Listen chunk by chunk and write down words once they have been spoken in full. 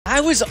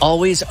I was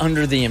always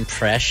under the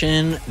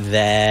impression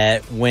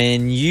that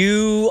when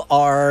you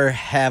are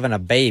having a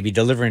baby,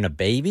 delivering a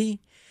baby,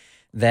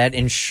 that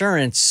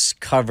insurance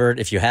covered,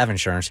 if you have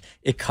insurance,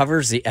 it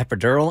covers the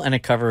epidural and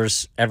it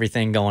covers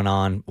everything going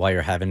on while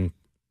you're having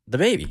the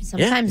baby.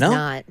 Sometimes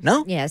not.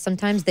 No? Yeah,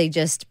 sometimes they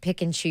just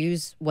pick and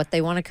choose what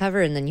they want to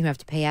cover, and then you have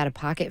to pay out of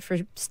pocket for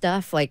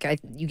stuff. Like,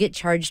 you get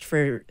charged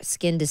for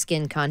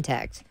skin-to-skin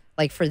contact.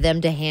 Like, for them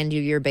to hand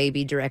you your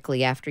baby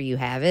directly after you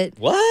have it.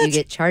 What? You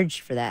get charged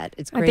for that.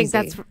 It's crazy. I think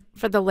that's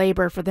for the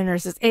labor, for the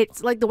nurses.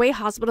 It's like the way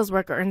hospitals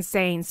work are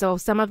insane. So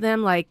some of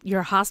them, like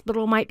your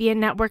hospital might be in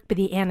network, but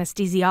the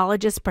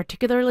anesthesiologist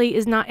particularly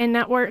is not in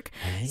network.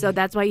 Right. So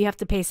that's why you have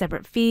to pay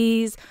separate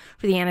fees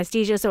for the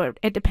anesthesia. So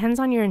it depends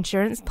on your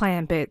insurance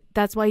plan, but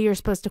that's why you're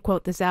supposed to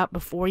quote this out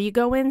before you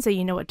go in so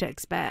you know what to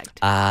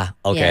expect.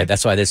 Okay. Yeah.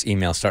 That's why this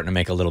email is starting to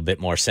make a little bit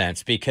more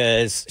sense,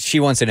 because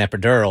she wants an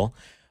epidural,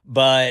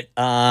 but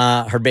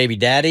her baby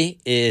daddy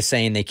is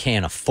saying they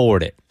can't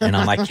afford it. And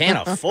I'm like,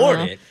 can't afford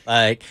it?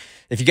 Like,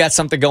 if you got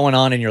something going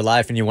on in your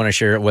life and you want to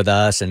share it with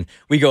us, and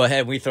we go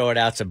ahead, we throw it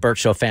out to Bert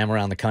Show fam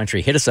around the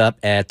country, hit us up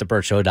at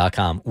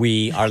thebertshow.com.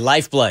 Our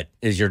lifeblood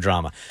is your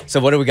drama. So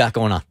what do we got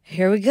going on?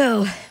 Here we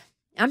go.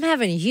 I'm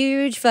having a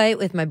huge fight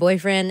with my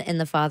boyfriend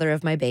and the father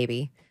of my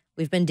baby.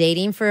 We've been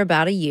dating for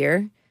about a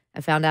year.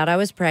 I found out I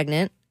was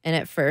pregnant, and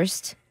at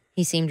first,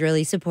 he seemed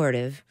really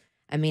supportive.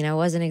 I mean, I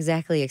wasn't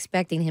exactly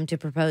expecting him to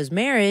propose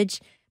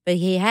marriage, but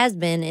he has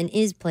been and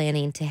is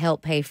planning to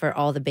help pay for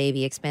all the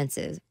baby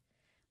expenses.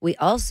 We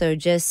also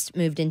just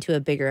moved into a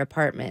bigger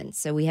apartment,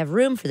 so we have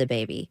room for the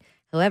baby.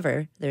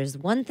 However, there's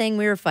one thing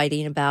we were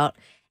fighting about,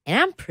 and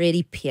I'm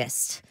pretty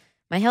pissed.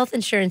 My health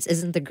insurance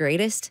isn't the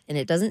greatest, and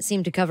it doesn't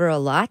seem to cover a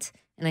lot,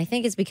 and I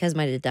think it's because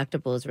my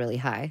deductible is really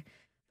high.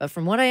 But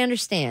from what I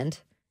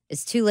understand,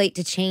 it's too late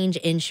to change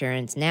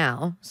insurance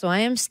now, so I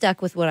am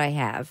stuck with what I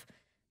have.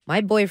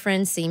 My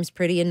boyfriend seems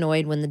pretty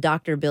annoyed when the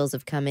doctor bills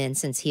have come in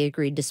since he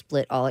agreed to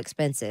split all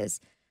expenses.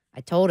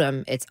 I told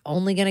him it's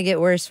only going to get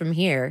worse from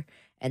here,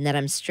 and that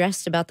I'm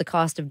stressed about the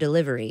cost of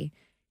delivery.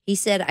 He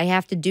said I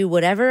have to do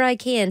whatever I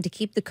can to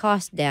keep the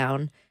cost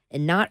down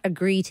and not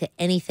agree to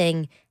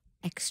anything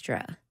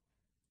extra.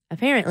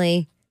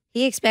 Apparently,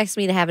 he expects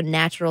me to have a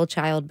natural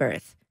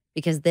childbirth,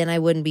 because then I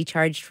wouldn't be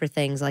charged for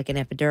things like an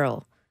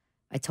epidural.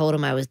 I told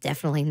him I was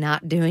definitely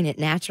not doing it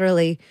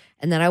naturally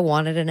and that I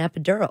wanted an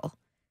epidural.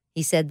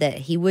 He said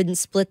that he wouldn't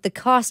split the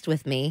cost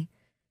with me.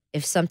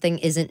 If something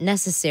isn't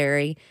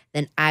necessary,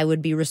 then I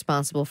would be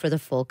responsible for the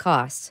full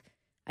cost.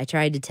 I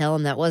tried to tell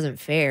him that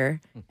wasn't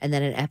fair and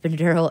that an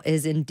epidural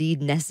is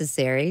indeed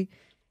necessary.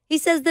 He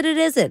says that it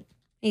isn't.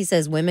 He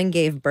says women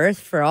gave birth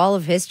for all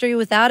of history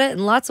without it,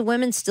 and lots of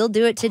women still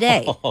do it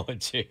today. Oh,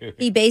 dude.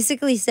 He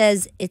basically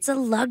says it's a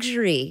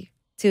luxury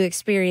to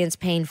experience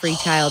pain-free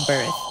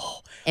childbirth,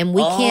 and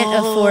we can't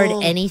afford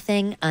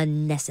anything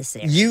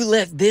unnecessary. You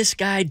let this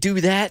guy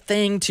do that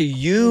thing to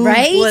you?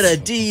 Right? What a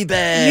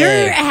D-bag.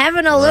 You're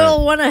having a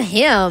little one of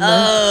him.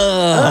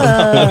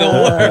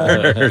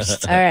 The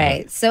worst. All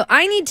right, so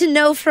I need to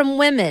know from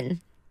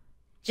women,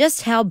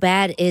 just how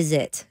bad is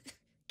it?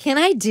 Can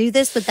I do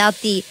this without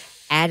the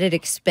added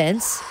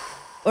expense?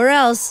 Or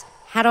else,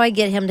 how do I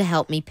get him to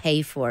help me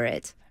pay for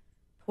it?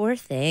 Poor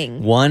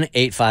thing.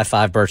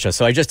 1-855-BERT-SHOW.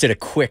 So I just did a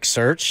quick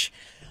search.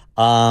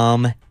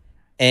 And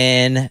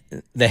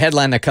the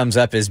headline that comes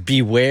up is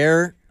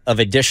beware of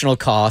additional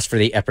costs for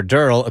the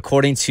epidural.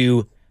 According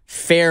to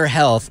Fair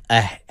Health,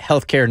 a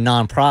healthcare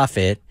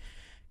nonprofit,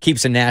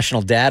 keeps a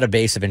national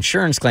database of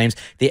insurance claims.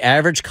 The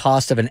average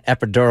cost of an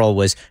epidural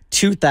was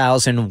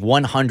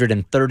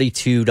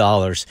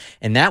 $2,132,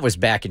 and that was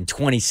back in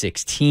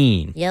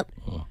 2016. Yep.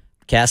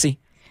 Cassie?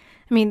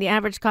 I mean, the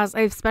average cost,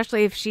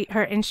 especially if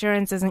her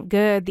insurance isn't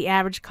good, the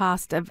average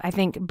cost of, I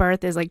think,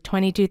 birth is like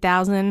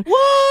 $22,000.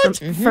 What?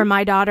 For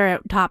my daughter,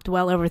 it topped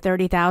well over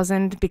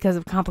 $30,000 because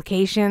of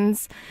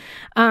complications.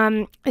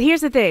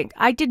 Here's the thing.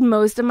 I did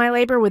most of my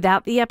labor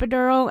without the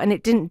epidural, and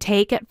it didn't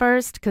take at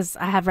first because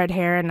I have red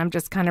hair and I'm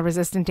just kind of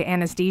resistant to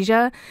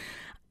anesthesia.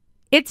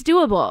 It's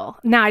doable.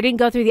 Now, I didn't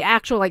go through the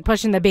actual, like,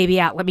 pushing the baby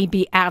out. Let me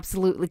be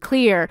absolutely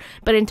clear.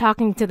 But in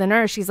talking to the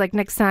nurse, she's like,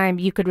 next time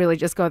you could really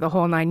just go the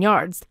whole 9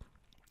 yards.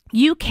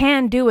 You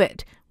can do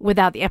it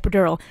without the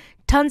epidural.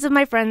 Tons of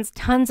my friends,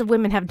 tons of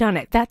women have done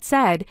it. That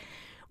said,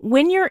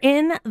 when you're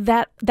in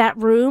that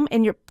room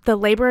and you're the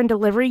labor and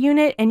delivery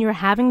unit and you're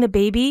having the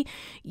baby,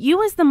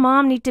 you as the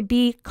mom need to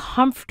be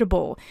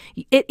comfortable.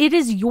 It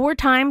is your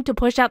time to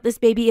push out this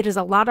baby. It is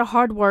a lot of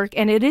hard work,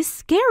 and it is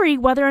scary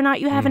whether or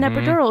not you have an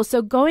epidural.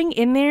 So going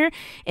in there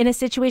in a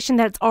situation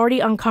that's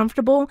already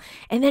uncomfortable,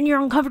 and then you're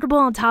uncomfortable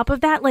on top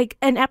of that, like,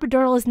 an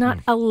epidural is not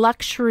a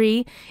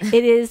luxury.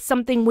 It is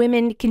something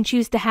women can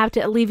choose to have to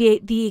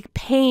alleviate the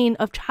pain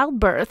of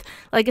childbirth.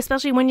 Like,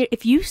 especially when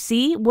if you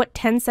see what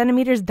 10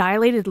 centimeters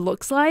dilated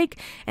looks like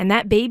and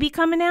that baby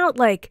coming out,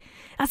 like,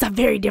 that's a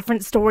very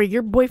different story.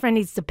 Your boyfriend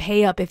needs to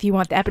pay up if you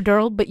want the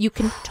epidural, but you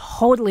can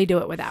totally do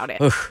it without it.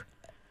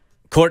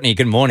 Courtney,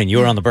 good morning. You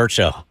were on the Bert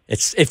Show. It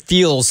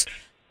feels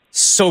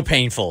so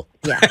painful.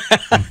 Yeah.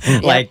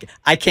 Like,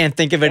 I can't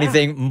think of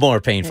anything more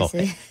painful.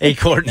 Hey,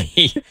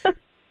 Courtney.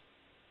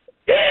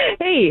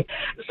 Hey,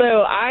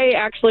 so I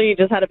actually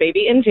just had a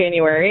baby in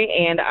January,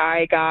 and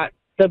I got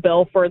the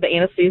bill for the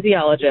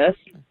anesthesiologist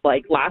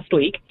like last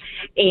week,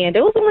 and it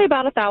was only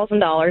about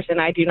 $1,000,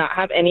 and I do not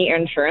have any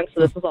insurance,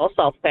 so this is all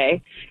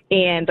self-pay.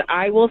 And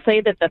I will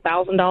say that the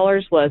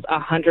 $1,000 was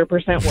 100%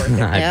 worth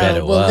it. I bet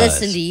it well, was.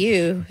 listen to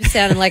you,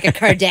 sounding like a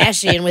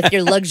Kardashian with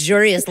your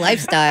luxurious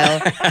lifestyle.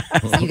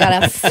 You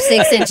got a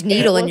 6-inch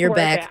needle in your Worth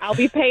back. it. I'll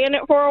be paying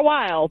it for a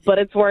while, but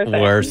it's worth it.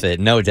 Worth it,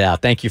 no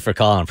doubt. Thank you for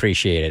calling.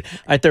 Appreciate it. All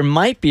right, there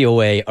might be a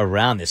way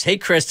around this. Hey,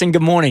 Kristen,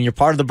 good morning. You're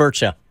part of the Bert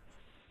Show.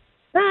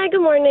 Hi,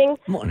 good morning.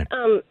 Morning.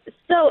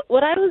 So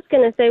what I was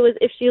going to say was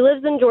if she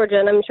lives in Georgia,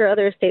 and I'm sure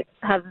other states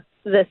have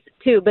this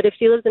too, but if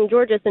she lives in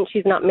Georgia since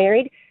she's not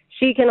married,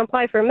 she can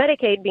apply for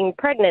Medicaid being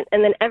pregnant,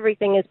 and then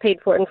everything is paid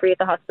for and free at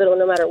the hospital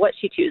no matter what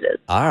she chooses.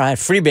 All right,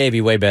 free baby,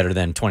 way better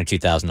than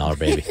 $22,000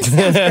 baby.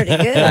 Sounds pretty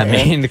good. I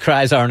mean, the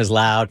cries aren't as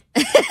loud.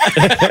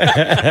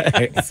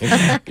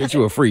 Get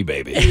you a free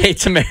baby. Hey,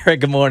 Tamara,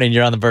 good morning.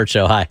 You're on the Bert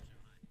Show. Hi.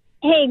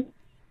 Hey,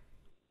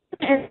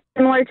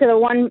 similar to the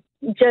one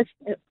just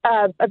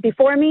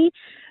before me,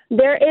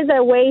 there is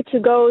a way to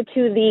go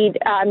to the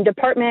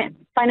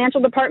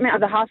financial department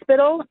of the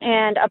hospital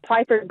and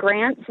apply for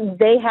grants.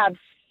 They have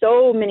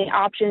so many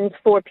options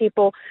for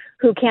people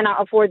who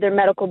cannot afford their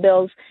medical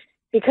bills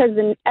because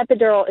the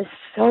epidural is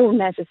so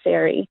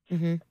necessary.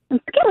 Mm-hmm. I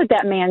forget what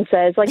that man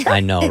says. Like, I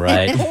know,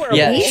 right? horrible.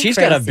 Yeah, He's she's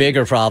got a crazy.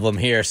 bigger problem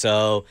here.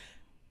 So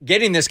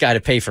getting this guy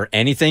to pay for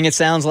anything, it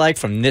sounds like,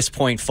 from this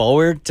point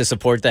forward to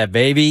support that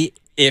baby,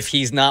 if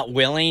he's not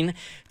willing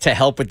to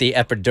help with the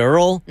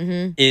epidural,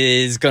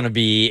 is going to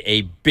be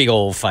a big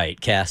old fight,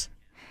 Cass.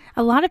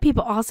 A lot of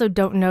people also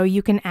don't know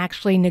you can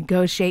actually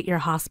negotiate your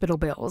hospital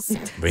bills.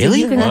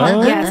 Really? You can,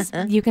 What? yes,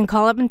 you can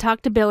call up and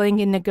talk to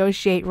billing and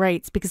negotiate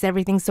rates because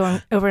everything's so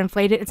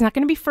overinflated. It's not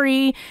going to be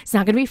free. It's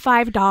not going to be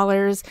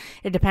 $5.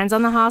 It depends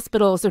on the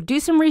hospital. So do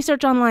some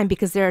research online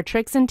because there are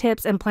tricks and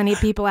tips and plenty of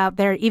people out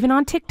there, even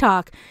on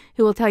TikTok,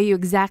 who will tell you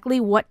exactly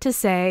what to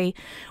say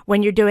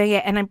when you're doing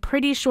it. And I'm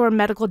pretty sure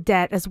medical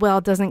debt as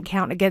well doesn't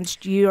count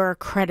against your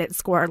credit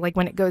score, like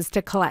when it goes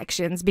to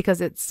collections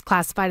because it's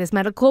classified as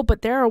medical.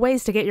 But there are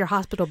ways to get your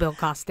hospital bill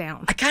costs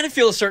down. I kind of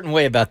feel a certain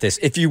way about this.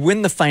 If you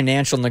win the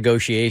financial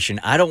negotiation,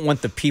 I don't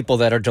want the people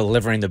that are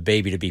delivering the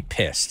baby to be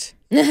pissed.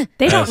 They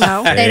don't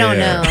know. They don't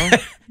know.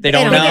 They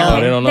don't don't know.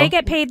 They don't know. They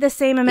get paid the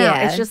same amount.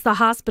 Yeah. It's just the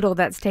hospital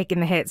that's taking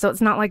the hit. So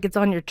it's not like it's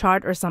on your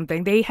chart or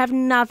something. They have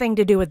nothing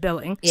to do with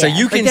billing. So Yeah.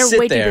 you Like, can they're sit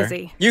way too there.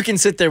 busy. You can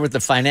sit there with the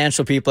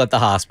financial people at the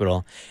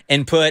hospital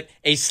and put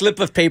a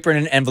slip of paper in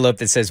an envelope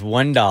that says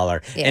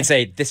 $1 Yeah. and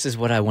say, "This is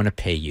what I want to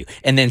pay you,"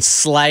 and then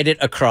slide it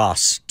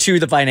across to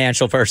the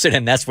financial person,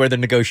 and that's where the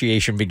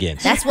negotiation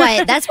begins. That's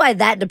why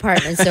that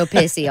department's so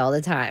pissy all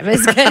the time.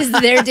 It's because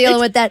they're dealing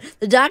with that.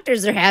 The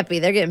doctors are happy.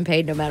 They're getting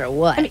paid no matter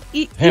what.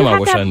 You Damn, I have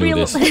wish to I have knew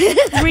this.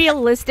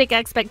 realistic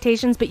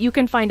expectations, but you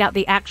can find out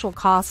the actual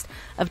cost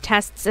of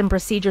tests and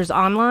procedures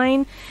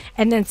online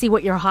and then see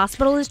what your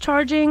hospital is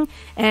charging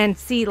and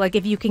see like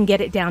if you can get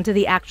it down to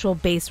the actual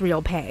base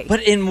real pay.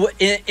 But in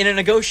a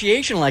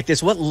negotiation like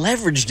this, what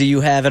leverage do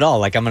you have at all?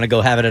 Like, I'm going to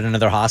go have it at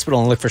another hospital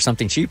and look for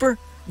something cheaper?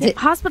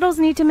 Hospitals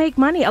need to make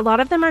money. A lot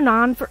of them are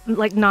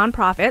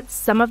nonprofits.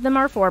 Some of them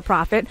are for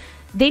profit.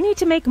 They need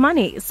to make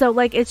money. So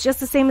like it's just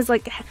the same as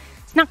like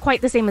it's not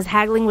quite the same as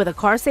haggling with a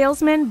car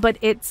salesman, but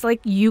it's like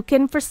you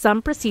can for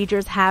some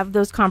procedures have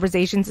those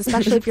conversations,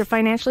 especially if you're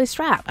financially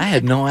strapped. I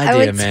had no I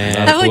idea, would,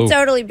 man. I would Clue.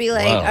 totally be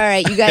like, Wow. all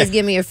right, you guys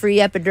give me a free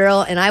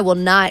epidural and I will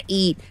not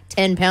eat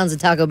 10 pounds of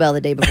Taco Bell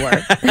the day before.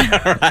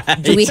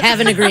 Do we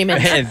have an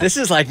agreement? Man, this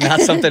is like not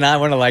something I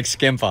want to like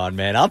skimp on,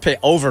 man. I'll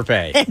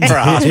overpay for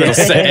a hospital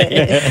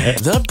stay.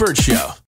 The Bert Show.